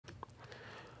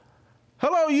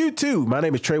Hello, YouTube. My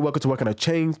name is Trey. Welcome to What Can I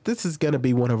Change? This is going to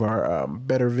be one of our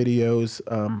better videos.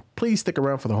 Please stick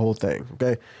around for the whole thing,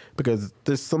 okay? Because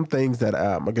there's some things that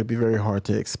are going to be very hard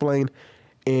to explain.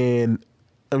 And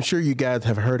I'm sure you guys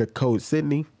have heard of code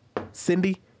Cindy, and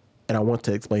I want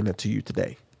to explain that to you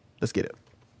today. Let's get it.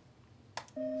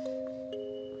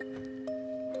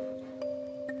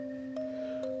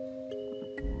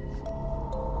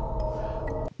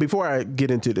 Before I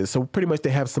get into this, so pretty much they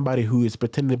have somebody who is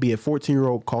pretending to be a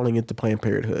 14-year-old calling into Planned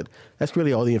Parenthood. That's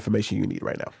really all the information you need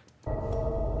right now.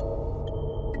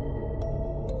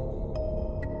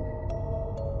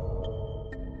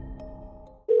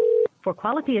 For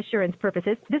quality assurance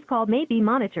purposes, this call may be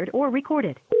monitored or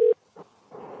recorded.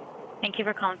 Thank you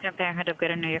for calling Planned Parenthood of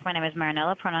Greater New York. My name is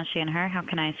Marinella, pronoun she and her. How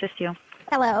can I assist you?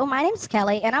 Hello, my name's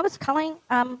Kelly, and I was calling,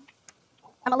 I'm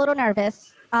a little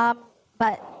nervous,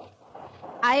 but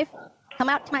I've come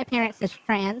out to my parents as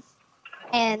trans,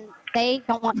 and they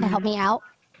don't want to help me out,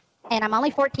 and I'm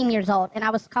only 14 years old, and I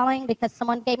was calling because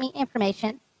someone gave me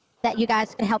information that you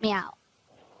guys could help me out.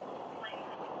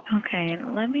 Okay,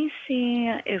 let me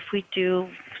see if we do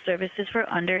services for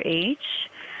underage.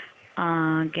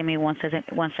 Give me one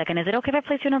second. Is it okay if I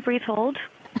place you on a brief hold?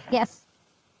 Yes.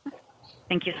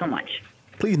 Thank you so much.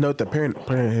 Please note that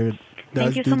Parenthood does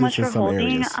Thank you do so this much in for some holding.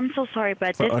 areas. I'm so sorry,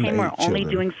 but For this time we're underage only children.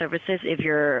 doing services if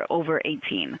you're over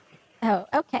 18. Oh,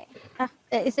 okay.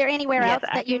 Is there anywhere Yes, else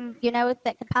that you know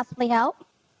that could possibly help?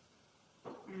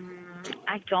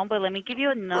 I don't, but let me give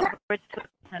you a number.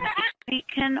 We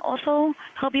can also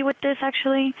help you with this,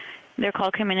 actually. They're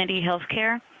called Community Health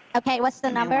Care. Okay, what's the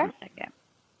Give me number? 1 second.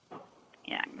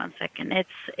 Yeah, 1 second. It's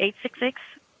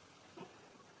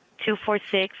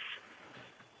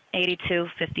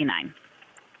 866-246-8259.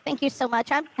 Thank you so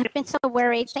much. I've been so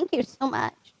worried. Thank you so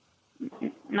much.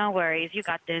 No worries. You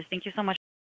got this. Thank you so much.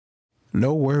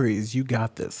 No worries, you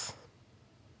got this.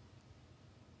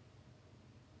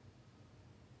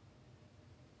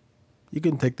 You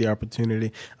can take the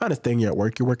opportunity. I understand you're at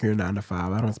work. You're working your 9 to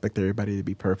 5. I don't expect everybody to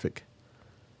be perfect.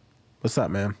 What's up,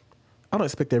 man? I don't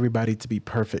expect everybody to be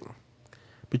perfect.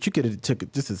 But you could have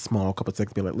took just a small couple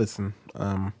seconds to be like, listen,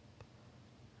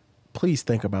 please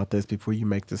think about this before you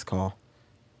make this call.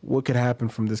 What could happen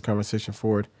from this conversation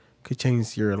forward could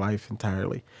change your life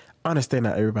entirely. I understand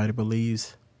not everybody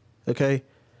believes, okay?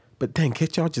 But dang,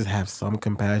 can't y'all just have some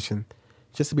compassion?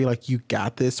 Just to be like, you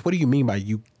got this? What do you mean by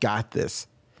you got this?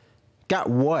 Got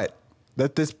what?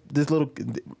 That this little,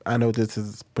 I know this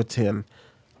is pretend,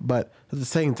 but at the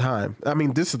same time, I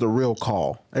mean, this is the real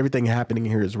call. Everything happening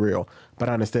here is real, but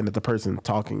I understand that the person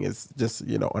talking is just,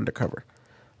 undercover.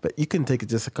 But you can take it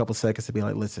just a couple seconds to be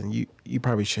like, listen, you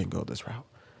probably shouldn't go this route.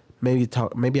 Maybe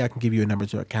I can give you a number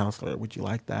to a counselor. Would you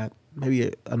like that?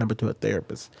 Maybe a number to a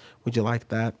therapist. Would you like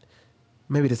that?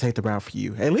 Maybe this ain't the route for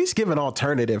you. At least give an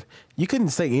alternative. You couldn't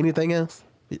say anything else.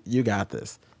 You got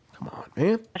this. Come on,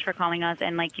 man. Thanks for calling us.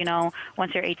 And, once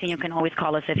you're 18, you can always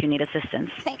call us if you need assistance.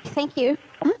 Thank you.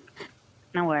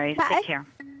 No worries. Bye. Take care.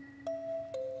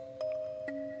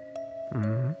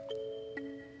 Mm-hmm.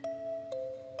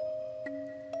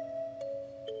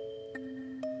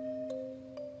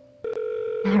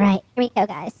 All right, here we go,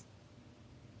 guys.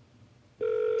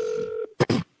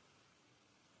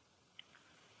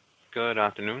 Good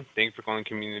afternoon. Thank you for calling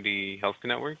Community Health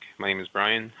Network. My name is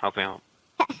Brian. How can I help?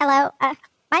 Hello,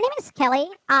 my name is Kelly.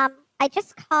 I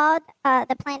just called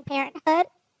the Planned Parenthood,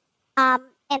 and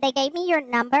they gave me your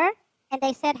number, and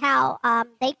they said how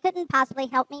they couldn't possibly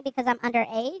help me because I'm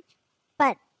underage.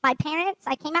 But my parents,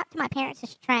 I came out to my parents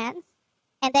as trans,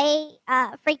 and they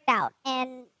freaked out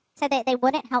and said that they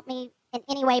wouldn't help me in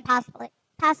any way possible.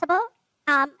 And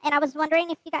I was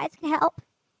wondering if you guys could help.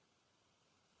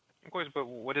 Of course, but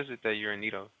what is it that you're in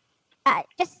need of?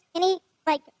 Just any,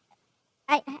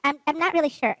 I'm not really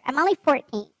sure. I'm only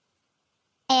 14,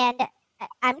 and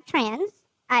I'm trans.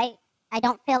 I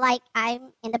don't feel like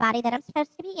I'm in the body that I'm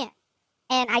supposed to be in.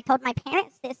 And I told my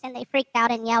parents this, and they freaked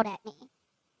out and yelled at me.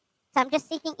 So I'm just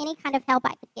seeking any kind of help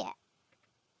I could get.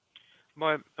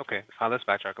 But okay, let's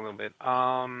backtrack a little bit.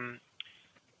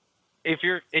 If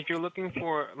you're looking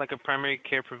for like a primary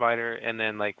care provider and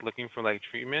then looking for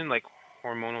treatment like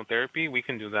hormonal therapy, we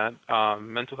can do that.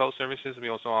 Mental health services, we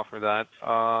also offer that.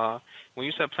 When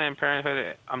you said Planned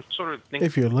Parenthood, I'm sort of thinking.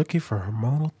 If you're looking for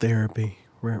hormonal therapy,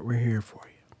 we're here for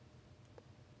you.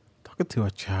 Talking to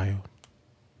a child.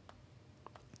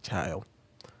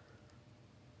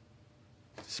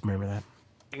 Just remember that.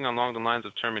 Thinking along the lines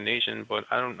of termination, but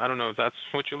I don't know if that's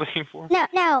what you're looking for.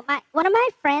 No. One of my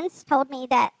friends told me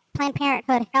that Planned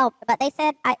Parenthood helped, but they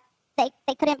said they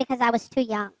couldn't because I was too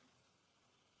young.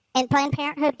 And Planned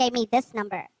Parenthood gave me this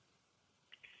number.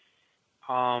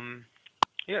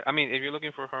 Yeah, I mean, if you're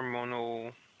looking for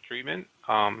hormonal treatment,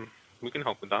 we can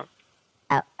help with that.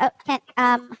 How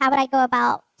would I go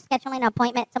about scheduling an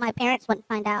appointment so my parents wouldn't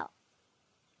find out?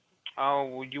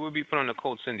 Well, you would be put on a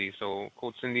cold Cindy. So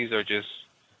cold Cindy's are just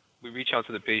we reach out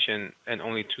to the patient and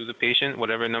only to the patient.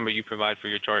 Whatever number you provide for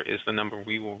your chart is the number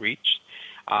we will reach.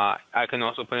 I can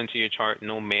also put into your chart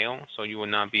no mail, so you will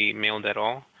not be mailed at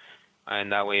all.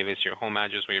 And that way, if it's your home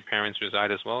address where your parents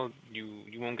reside as well, you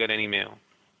won't get any mail.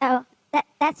 Oh,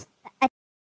 that's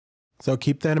So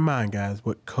keep that in mind, guys,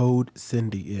 what Code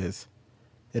Cindy is.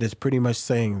 It is pretty much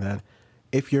saying that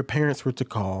if your parents were to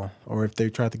call or if they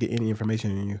tried to get any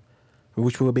information on you,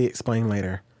 which will be explained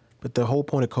later, but the whole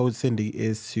point of Code Cindy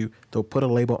is they'll put a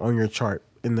label on your chart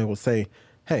and they will say,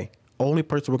 hey, only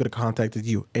person we're going to contact is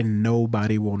you, and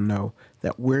nobody will know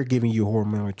that we're giving you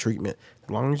hormonal treatment. As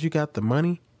long as you got the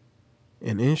money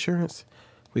and insurance,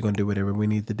 we're going to do whatever we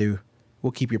need to do.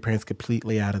 We'll keep your parents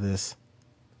completely out of this.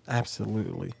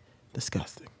 Absolutely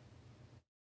disgusting.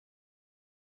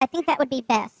 I think that would be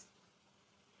best.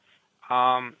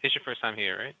 It's your first time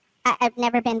here, right? I've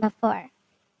never been before.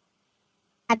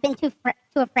 I've been too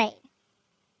afraid.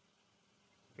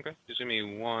 Okay, just give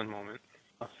me one moment.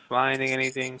 Not finding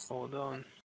anything. Hold on.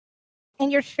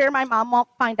 And you're sure my mom won't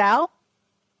find out?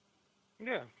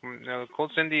 Yeah,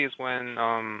 cold Cindy is when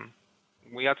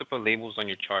we have to put labels on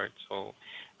your chart. So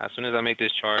as soon as I make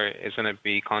this chart, it's gonna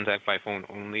be contact by phone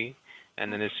only,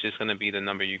 and then it's just gonna be the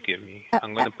number you give me.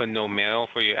 I'm gonna put no mail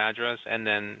for your address, and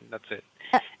then that's it.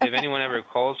 If anyone ever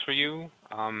calls for you,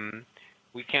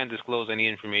 we can't disclose any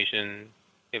information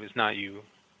if it's not you.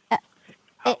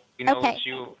 We know okay. it's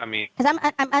you. I mean, Because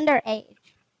I'm underage.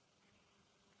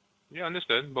 yeah,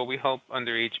 understood. But we help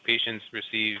underage patients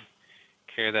receive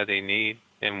care that they need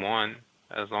and want,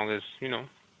 as long as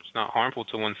it's not harmful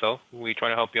to oneself. We try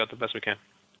to help you out the best we can.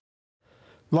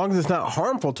 As long as it's not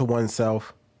harmful to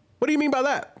oneself. What do you mean by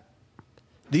that?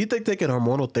 Do you think taking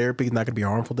hormonal therapy is not going to be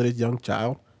harmful to this young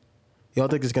child? You don't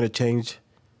think it's going to change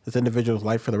this individual's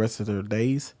life for the rest of their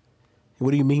days?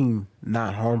 What do you mean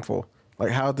not harmful?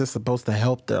 Like, how is this supposed to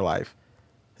help their life?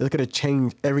 It's going to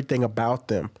change everything about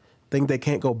them. Things they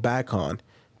can't go back on.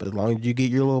 But as long as you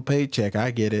get your little paycheck, I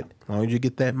get it. As long as you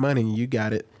get that money, you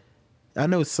got it. I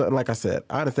know, like I said,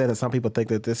 I understand that some people think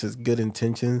that this is good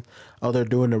intentions. Oh, they're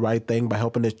doing the right thing by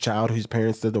helping this child whose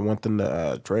parents didn't want them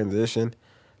to transition.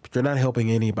 But you're not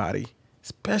helping anybody,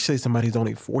 especially somebody who's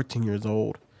only 14 years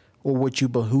old or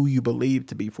who you believe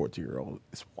to be 14-year-old.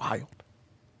 It's wild.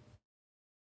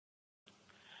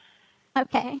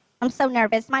 Okay. I'm so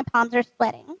nervous. My palms are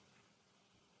sweating.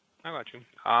 I got you.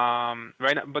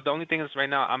 Right now, but the only thing is, right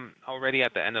now I'm already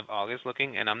at the end of August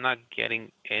looking, and I'm not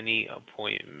getting any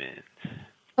appointments.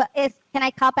 But can I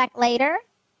call back later?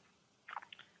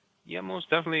 Yeah,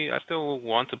 most definitely. I still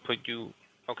want to put you.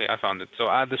 Okay, I found it. So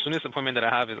the soonest appointment that I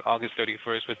have is August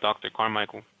 31st with Dr.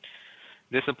 Carmichael.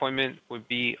 This appointment would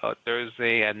be a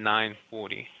Thursday at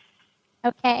 9:40.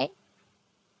 Okay.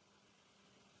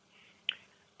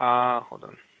 Hold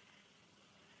on.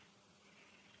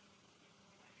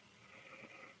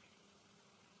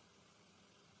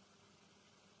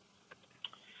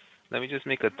 Let me just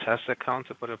make a test account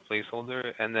to put a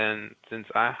placeholder, and then since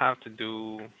I have to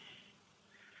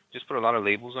just put a lot of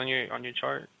labels on your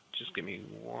chart. Just give me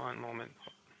one moment.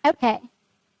 Okay.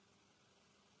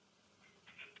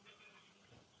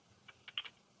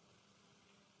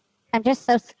 I'm just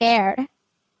so scared.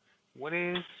 What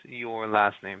is your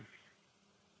last name?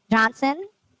 Johnson?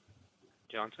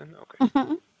 Johnson? Okay.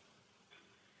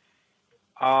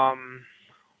 Mm-hmm.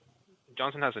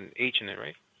 Johnson has an H in it,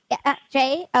 right? Yeah,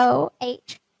 Johnsson.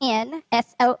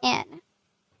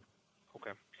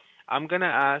 Okay. I'm gonna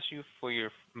ask you for your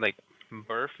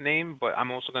birth name, but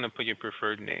I'm also gonna put your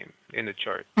preferred name in the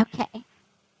chart. Okay.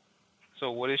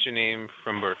 So what is your name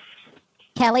from birth?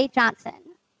 Kelly Johnson.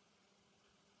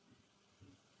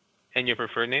 And your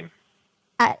preferred name?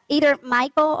 Either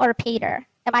Michael or Peter.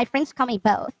 And my friends call me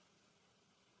both.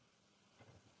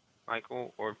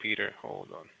 Michael or Peter? Hold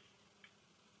on.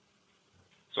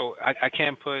 So I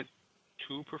can't put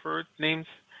two preferred names?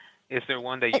 Is there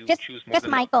one that you choose more just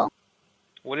than Michael.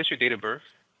 What is your date of birth?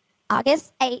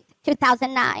 August 8th,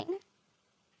 2009.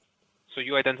 So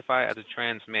you identify as a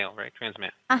trans male, right? Trans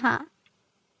man. Uh-huh.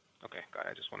 Okay, got it.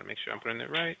 I just want to make sure I'm putting it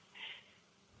right.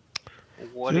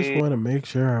 Want to make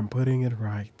sure I'm putting it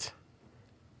right.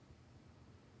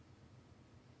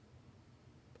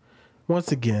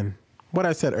 Once again, what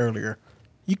I said earlier,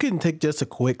 you couldn't take just a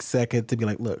quick second to be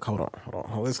like, look, hold on.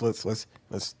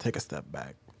 Let's take a step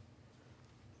back.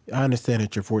 I understand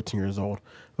that you're 14 years old,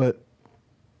 but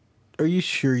are you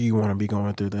sure you want to be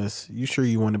going through this? You sure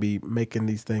you want to be making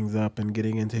these things up and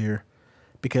getting into here?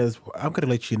 because I'm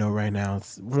gonna let you know right now.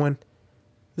 It's gonna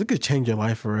change your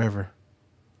life forever,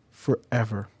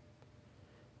 forever.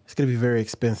 It's gonna be very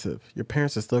expensive. Your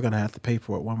parents are still gonna have to pay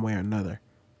for it one way or another.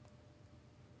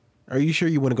 Are you sure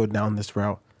you want to go down this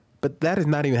route? But that is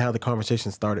not even how the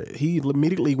conversation started. He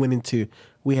immediately went into,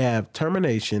 we have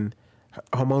termination,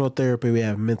 hormonal therapy, we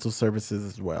have mental services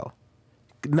as well.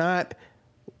 Not,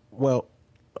 well,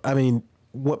 I mean,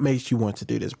 what makes you want to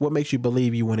do this? What makes you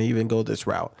believe you want to even go this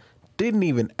route? Didn't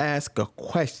even ask a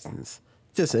questions.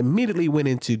 Just immediately went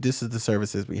into, this is the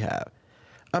services we have.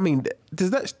 I mean,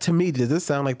 does this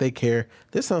sound like they care?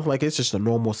 This sounds like it's just a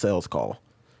normal sales call.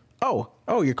 Oh,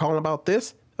 you're calling about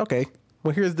this? Okay.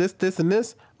 Well, here's this, and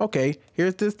this. Okay.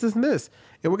 Here's this, and this.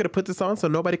 And we're going to put this on so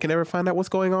nobody can ever find out what's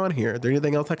going on here. Is there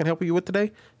anything else I can help you with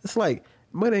today? It's like,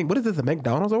 what is this, a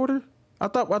McDonald's order? I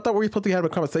thought we were supposed to have a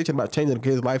conversation about changing the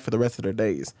kid's life for the rest of their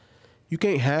days. You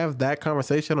can't have that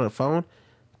conversation on the phone.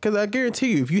 Because I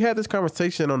guarantee you, if you had this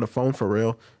conversation on the phone for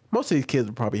real, most of these kids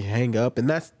would probably hang up. And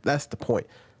that's the point.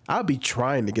 I'll be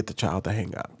trying to get the child to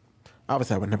hang up.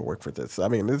 Obviously, I would never work for this. I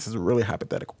mean, this is really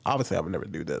hypothetical. Obviously, I would never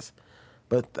do this.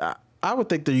 But I would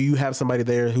think that you have somebody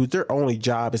there whose their only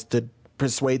job is to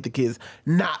persuade the kids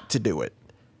not to do it.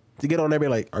 To get on there and be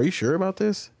like, are you sure about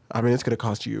this? I mean, it's going to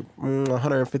cost you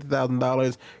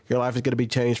 $150,000. Your life is going to be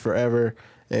changed forever.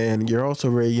 And you're also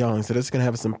very young, so this is going to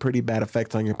have some pretty bad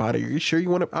effects on your body. Are you sure you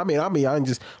want to? I mean, I can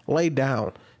just lay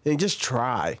down and just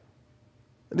try.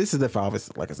 This is if I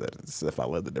was, like I said, this is if I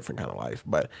lived a different kind of life.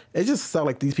 But it just sounds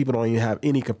like these people don't even have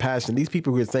any compassion. These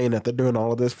people who are saying that they're doing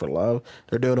all of this for love,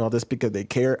 they're doing all this because they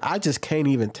care. I just can't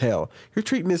even tell. You're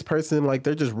treating this person like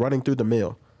they're just running through the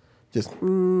mill. Just,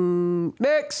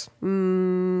 next,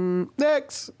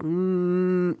 next.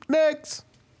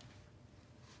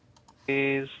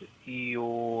 Is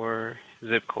your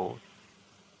zip code?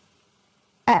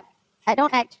 I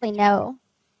don't actually know.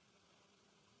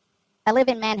 I live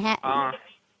in Manhattan.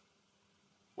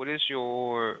 What is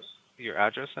your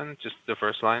address then? Just the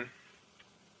first line.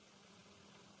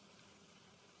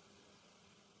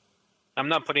 I'm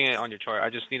not putting it on your chart. I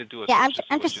just need to do a Yeah, search.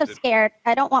 I'm just so scared.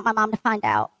 I don't want my mom to find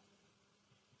out.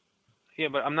 Yeah,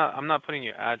 but I'm not putting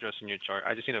your address in your chart.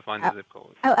 I just need to find the zip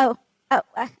code.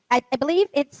 I believe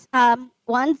it's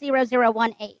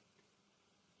 10018.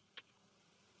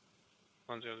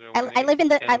 10018. I live in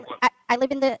the I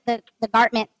live in the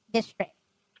Garment district.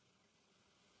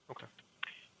 Okay.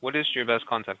 What is your best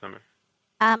contact number?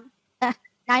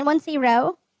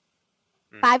 910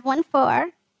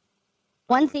 514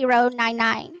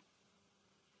 1099.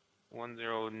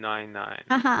 1099.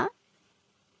 Uh-huh.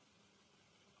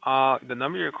 The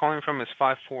number you're calling from is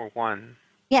 541.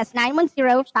 Yes,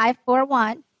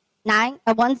 910-541-1099.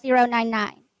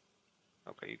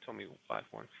 Okay, you told me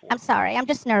 514. I'm sorry, I'm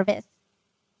just nervous.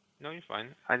 No, you're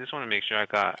fine. I just want to make sure I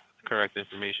got the correct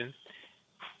information.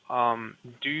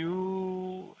 Do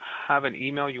you have an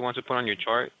email you want to put on your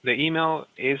chart? The email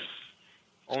is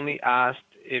only asked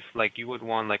if like you would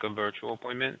want like a virtual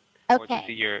appointment or to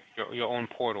see your own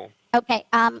portal. Okay.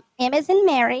 M as in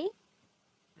Mary,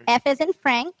 F as in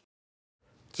Frank.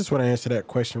 Just want to answer that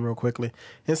question real quickly.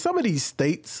 In some of these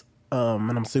states, and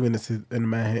I'm assuming this is in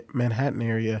the Manhattan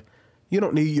area, you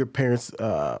don't need your parents'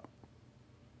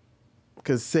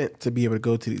 consent to be able to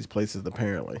go to these places,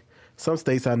 apparently. Some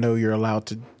states I know you're allowed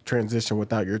to transition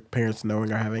without your parents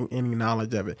knowing or having any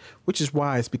knowledge of it, which is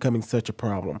why it's becoming such a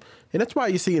problem. And that's why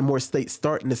you're seeing more states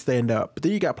starting to stand up. But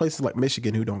then you got places like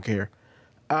Michigan who don't care.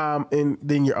 And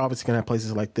then you're obviously going to have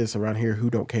places like this around here who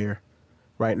don't care.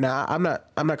 Right now, I'm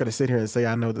not going to sit here and say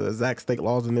I know the exact state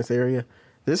laws in this area.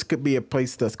 This could be a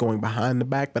place that's going behind the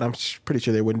back, but I'm pretty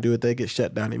sure they wouldn't do it. They get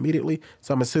shut down immediately.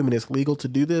 So I'm assuming it's legal to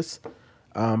do this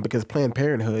because Planned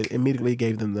Parenthood immediately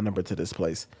gave them the number to this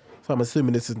place. So I'm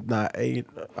assuming this is not a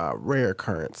rare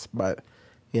occurrence. But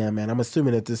yeah, man, I'm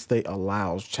assuming that this state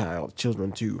allows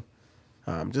children to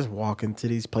just walk into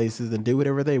these places and do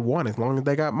whatever they want as long as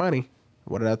they got money.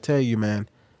 What did I tell you, man?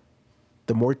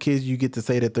 The more kids you get to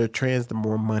say that they're trans, the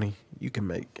more money you can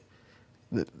make.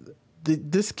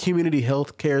 This community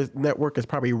health care network is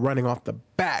probably running off the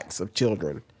backs of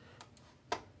children.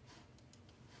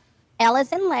 L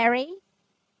as in Larry,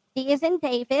 D as in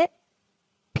David,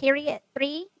 period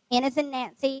 3, N as in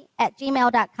Nancy,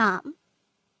 @gmail.com.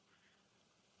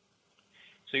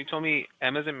 So you told me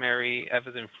M as in Mary, F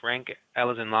as in Frank, L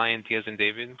as in Lion, T as in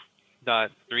David,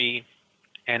 .3,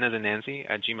 N as in Nancy,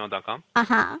 @gmail.com?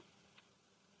 Uh-huh.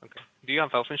 Okay. Do you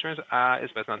have health insurance?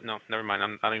 It's best not. No, never mind.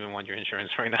 I don't even want your insurance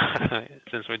right now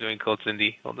since we're doing Code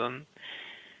Cindy. Hold on.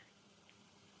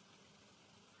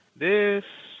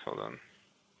 Hold on.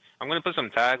 I'm going to put some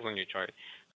tags on your chart.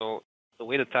 So the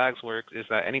way the tags work is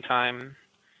that anytime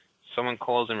someone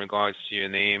calls in regards to your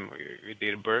name or your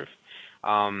date of birth,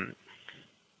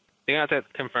 they have to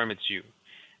confirm it's you.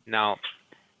 Now,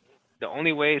 the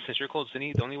only way, since you're called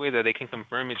Cindy, the only way that they can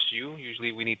confirm it's you,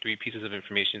 usually we need 3 pieces of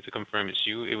information to confirm it's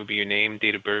you. It would be your name,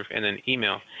 date of birth, and then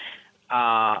email.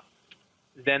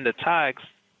 Then the tags,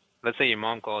 let's say your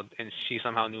mom called and she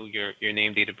somehow knew your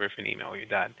name, date of birth, and email, or your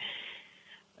dad.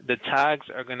 The tags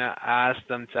are going to ask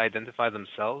them to identify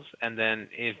themselves, and then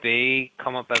if they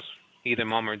come up as either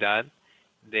mom or dad,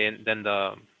 then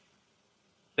the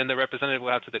representative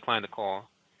will have to decline the call.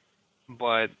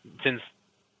 But since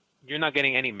you're not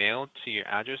getting any mail to your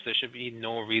address, there should be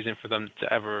no reason for them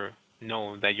to ever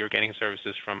know that you're getting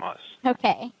services from us.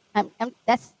 Okay.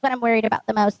 That's what I'm worried about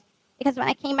the most. Because when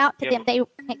I came out to them,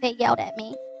 they yelled at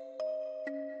me.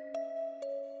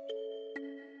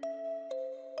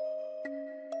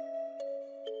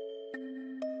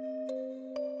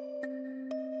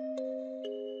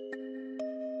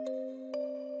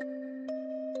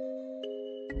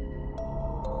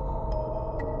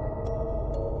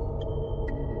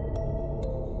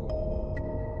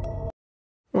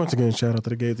 Once again, shout out to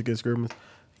the Gates Against Groomers.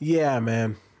 Yeah,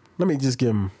 man. Let me just give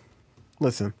them.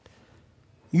 Listen,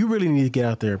 you really need to get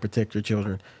out there and protect your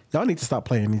children. Y'all need to stop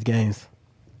playing these games.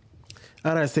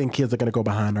 I understand kids are gonna go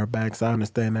behind our backs. I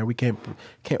understand that we can't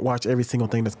watch every single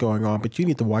thing that's going on, but you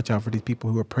need to watch out for these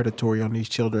people who are predatory on these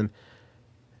children.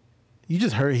 You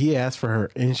just heard he asked for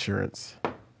her insurance.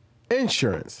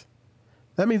 Insurance.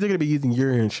 That means they're gonna be using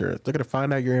your insurance. They're gonna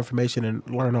find out your information and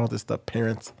learn all this stuff,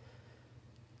 parents.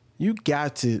 You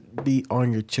got to be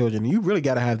on your children. You really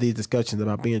got to have these discussions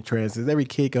about being trans. Is every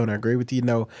kid going to agree with you?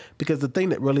 No. Because the thing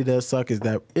that really does suck is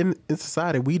that in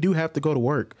society, we do have to go to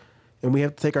work. And we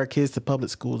have to take our kids to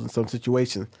public schools in some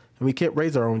situations. And we can't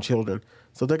raise our own children.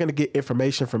 So they're going to get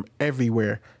information from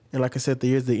everywhere. And like I said,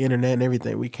 there's the internet and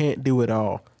everything. We can't do it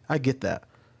all. I get that.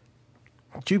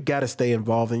 But you've got to stay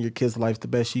involved in your kid's life the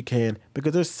best you can,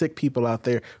 because there's sick people out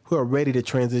there who are ready to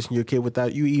transition your kid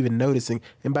without you even noticing.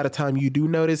 And by the time you do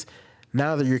notice,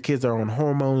 now that your kids are on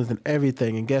hormones and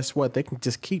everything, and guess what? They can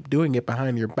just keep doing it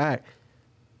behind your back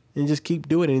and just keep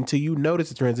doing it until you notice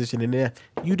the transition. And then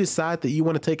you decide that you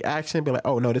want to take action and be like,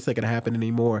 oh, no, this ain't going to happen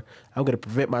anymore. I'm going to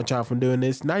prevent my child from doing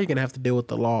this. Now you're going to have to deal with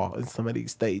the law in some of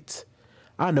these states.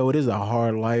 I know it is a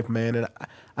hard life, man. And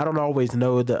I don't always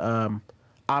know the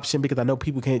option, because I know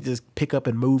people can't just pick up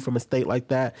and move from a state like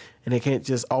that, and they can't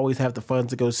just always have the funds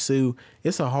to go sue.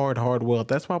 It's a hard world.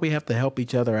 That's why we have to help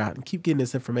each other out and keep getting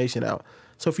this information out.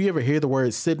 So if you ever hear the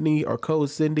word Sydney or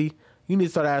code Cindy, you need to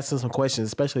start asking some questions,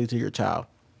 especially to your child.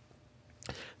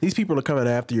 These people are coming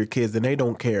after your kids, and they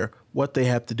don't care what they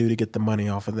have to do to get the money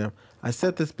off of them. I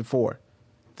said this before.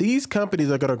 These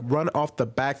companies are going to run off the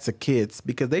backs of kids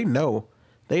because they know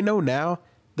now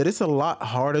that it's a lot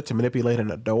harder to manipulate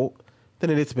an adult than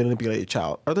it is to manipulate a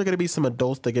child. Are there going to be some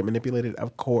adults that get manipulated?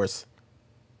 Of course.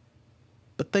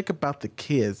 But think about the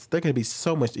kids. They're going to be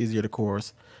so much easier to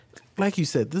coerce. Like you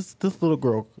said, this little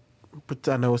girl,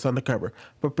 I know it's on the cover,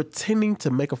 but pretending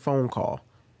to make a phone call.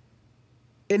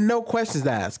 And no questions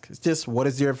asked. It's just, what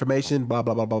is your information? Blah,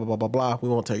 blah, blah, blah, blah, blah, blah. We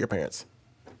won't tell your parents.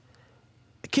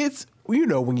 Kids, you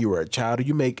know, when you were a child,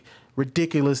 you make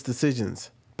ridiculous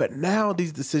decisions. But now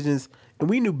these decisions, and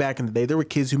we knew back in the day, there were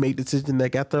kids who made decisions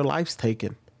that got their lives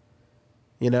taken.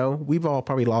 You know, we've all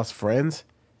probably lost friends.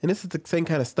 And this is the same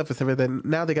kind of stuff as everything.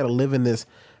 Now they got to live in this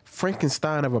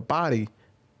Frankenstein of a body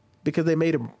because they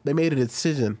made a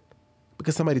decision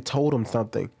because somebody told them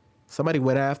something. Somebody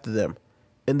went after them.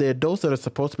 And the adults that are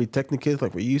supposed to be protecting kids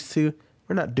like we used to,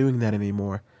 we're not doing that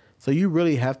anymore. So you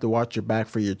really have to watch your back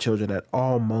for your children at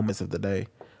all moments of the day,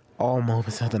 all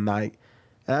moments of the night.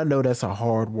 And I know that's a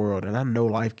hard world, and I know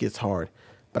life gets hard,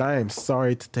 but I am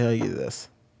sorry to tell you this.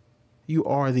 You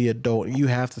are the adult, and you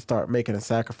have to start making a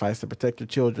sacrifice to protect your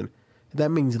children. If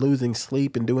that means losing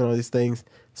sleep and doing all these things,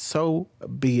 so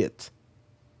be it.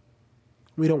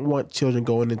 We don't want children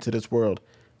going into this world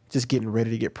just getting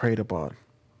ready to get preyed upon.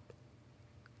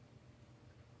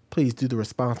 Please do the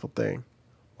responsible thing.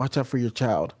 Watch out for your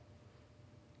child.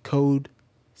 Code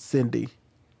Cindy.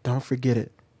 Don't forget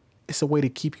it. It's a way to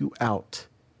keep you out.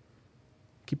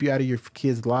 Keep you out of your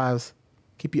kids' lives.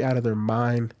 Keep you out of their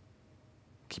mind.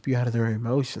 Keep you out of their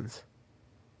emotions.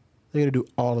 They're going to do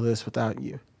all of this without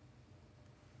you.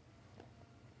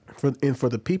 And for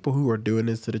the people who are doing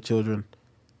this to the children,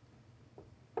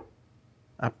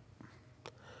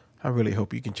 I really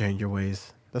hope you can change your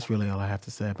ways. That's really all I have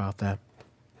to say about that.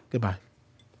 Goodbye.